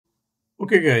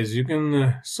Okay guys, you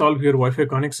can solve your Wi-Fi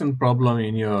connection problem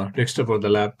in your desktop or the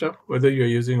laptop, whether you are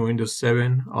using Windows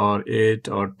 7 or 8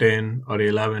 or 10 or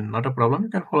 11, not a problem. You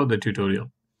can follow the tutorial.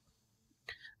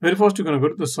 Very first, you're going to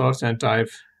go to the search and type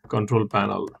control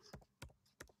panel.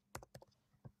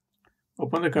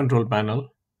 Open the control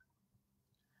panel.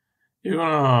 You're going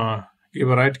to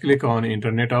give a right click on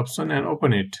internet option and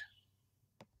open it.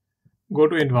 Go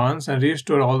to advanced and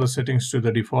restore all the settings to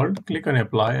the default. Click on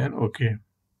apply and OK.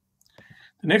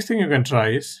 The next thing you can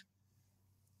try is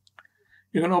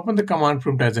you can open the command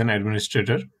prompt as an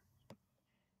administrator,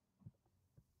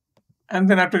 and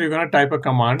then after you're going to type a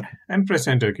command and press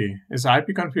enter key. It's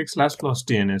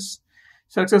ipconfig/flushdns.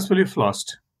 Successfully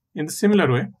flushed. In the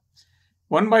similar way,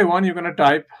 one by one you're going to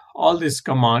type all these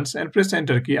commands and press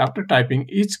enter key after typing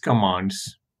each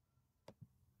commands.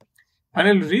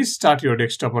 Finally, restart your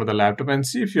desktop or the laptop and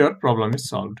see if your problem is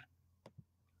solved.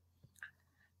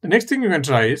 The next thing you can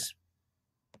try is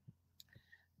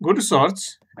go to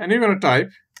search and you're going to type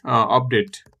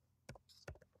update.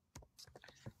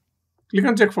 Click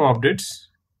on check for updates.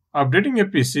 Updating your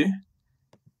PC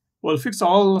will fix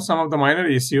some of the minor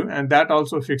issue, and that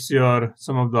also fix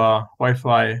some of the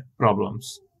Wi-Fi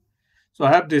problems. So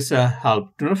I hope this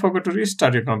helped. Do not forget to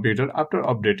restart your computer after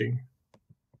updating.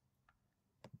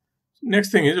 Next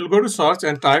thing is you'll go to search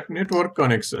and type network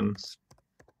connection.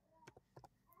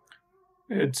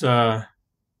 It's a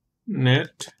network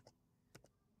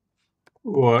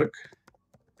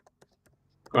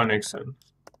connection.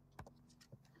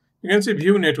 You can see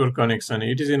view network connection.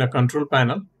 It is in a control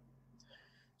panel.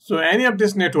 So any of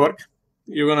this network,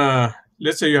 you're gonna,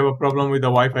 let's say you have a problem with the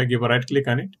Wi-Fi, give a right click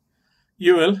on it.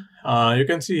 You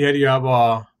can see here you have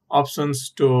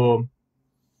options to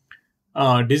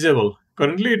disable.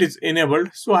 Currently it is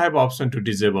enabled, so I have option to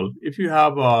disable. If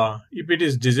it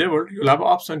is disabled, you'll have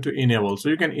option to enable, so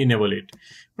you can enable it.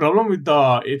 Problem with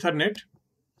the Ethernet,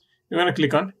 you're gonna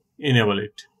click on enable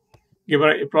it. Give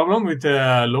a problem with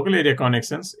local area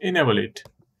connections, enable it.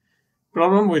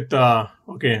 Problem with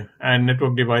and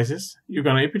network devices,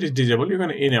 if it is disabled, you're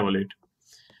gonna enable it.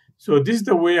 So this is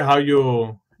the way how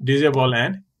you disable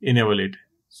and enable it.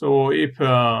 So if you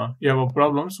have a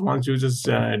problems, once you just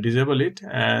disable it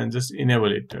and just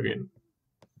enable it again.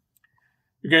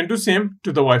 You can do same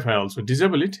to the Wi-Fi also,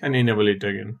 disable it and enable it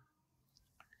again.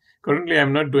 Currently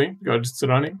I'm not doing because it's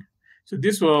running. So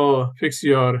this will fix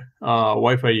your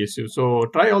Wi-Fi issue. So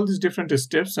try all these different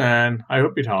steps and I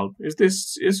hope it helps. If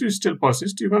this issue still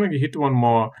persists, you're going to hit one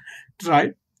more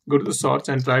try. Go to the search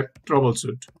and type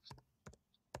troubleshoot.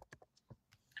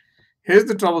 Here's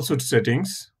the troubleshoot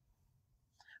settings.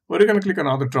 We're going to click on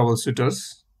other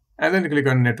troubleshooters and then click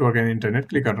on network and internet.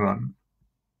 Click on run.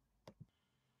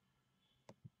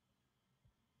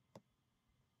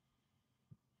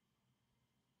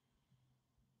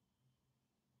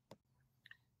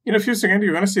 In a few seconds,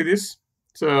 you're going to see this.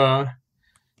 So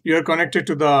you are connected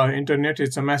to the internet.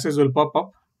 It's a message will pop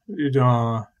up.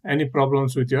 Any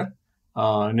problems with your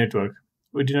network?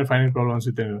 We didn't find any problems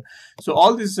with the network. So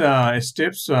all these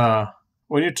steps,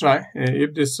 when you try,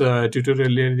 if this tutorial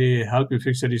really help you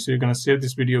fix it, you're going to share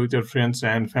this video with your friends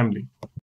and family.